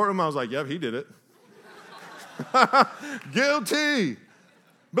into the courtroom, I was like, yep, he did it. Guilty.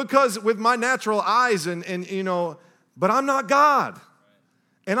 Because with my natural eyes and you know, but I'm not God.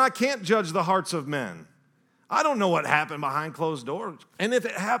 And I can't judge the hearts of men. I don't know what happened behind closed doors. And if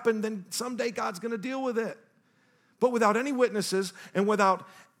it happened, then someday God's going to deal with it. But without any witnesses and without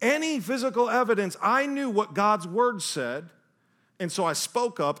any physical evidence, I knew what God's word said. And so I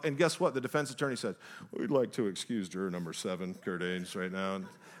spoke up, and guess what? The defense attorney said, we'd like to excuse juror number 7, Kurt Ains, right now. And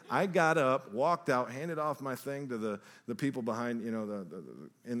I got up, walked out, handed off my thing to the people behind, you know,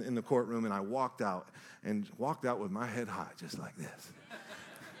 in the courtroom, and I walked out with my head high, just like this.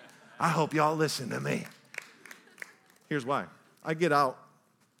 I hope y'all listen to me. Here's why. I get out,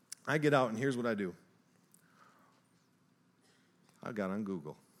 and here's what I do. I got on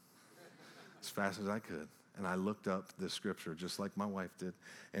Google as fast as I could, and I looked up this scripture just like my wife did,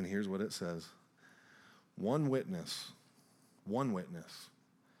 and here's what it says. One witness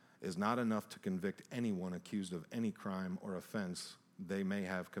is not enough to convict anyone accused of any crime or offense they may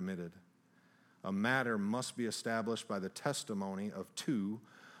have committed. A matter must be established by the testimony of 2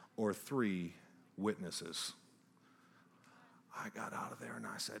 or 3 witnesses. I got out of there and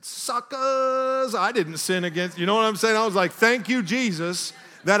I said, suckers, I didn't sin against, you know what I'm saying? I was like, thank you, Jesus,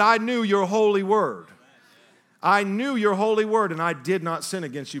 that I knew your holy word. I knew your holy word, and I did not sin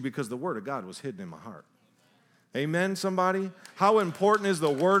against you because the word of God was hidden in my heart. Amen, somebody? How important is the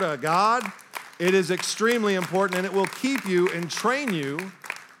word of God? It is extremely important, and it will keep you and train you.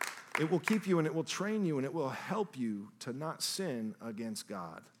 It will keep you, and it will train you, and it will help you to not sin against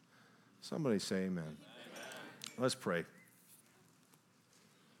God. Somebody say amen. Amen. Let's pray.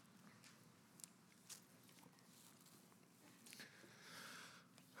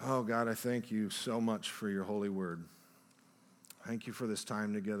 Oh, God, I thank you so much for your holy word. Thank you for this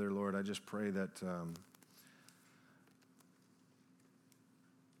time together, Lord. I just pray that,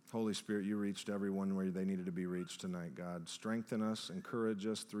 Holy Spirit, you reached everyone where they needed to be reached tonight, God. Strengthen us, encourage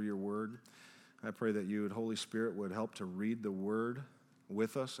us through your word. I pray that you, Holy Spirit, would help to read the word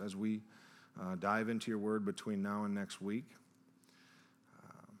with us as we dive into your word between now and next week.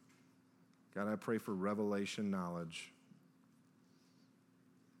 God, I pray for revelation knowledge.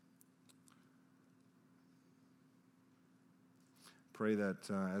 Pray that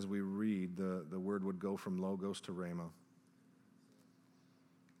as we read, the word would go from logos to rhema.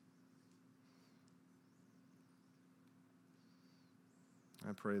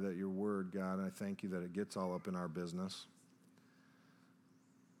 I pray that your word, God, I thank you that it gets all up in our business.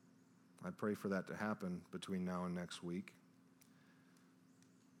 I pray for that to happen between now and next week.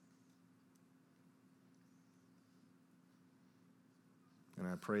 And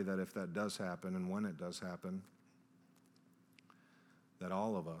I pray that if that does happen, and when it does happen, that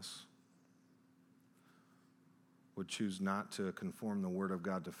all of us would choose not to conform the word of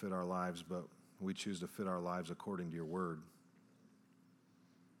God to fit our lives, but we choose to fit our lives according to your word.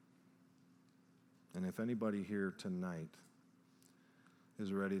 And if anybody here tonight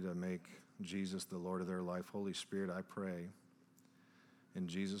is ready to make Jesus the Lord of their life, Holy Spirit, I pray in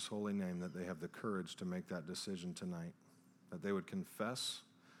Jesus' holy name that they have the courage to make that decision tonight, that they would confess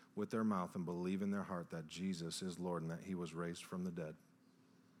with their mouth and believe in their heart that Jesus is Lord and that he was raised from the dead.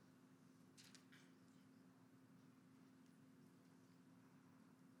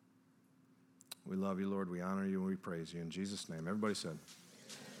 We love you, Lord. We honor you and we praise you. In Jesus' name. Everybody said,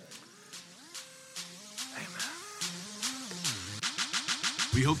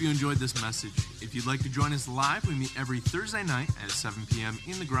 We hope you enjoyed this message. If you'd like to join us live, we meet every Thursday night at 7 p.m.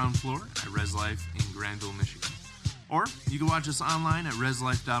 in the ground floor at Res Life in Granville, Michigan. Or you can watch us online at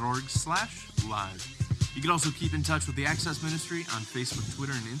reslife.org/live. You can also keep in touch with the Access Ministry on Facebook,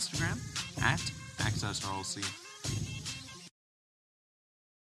 Twitter, and Instagram at Access RLC.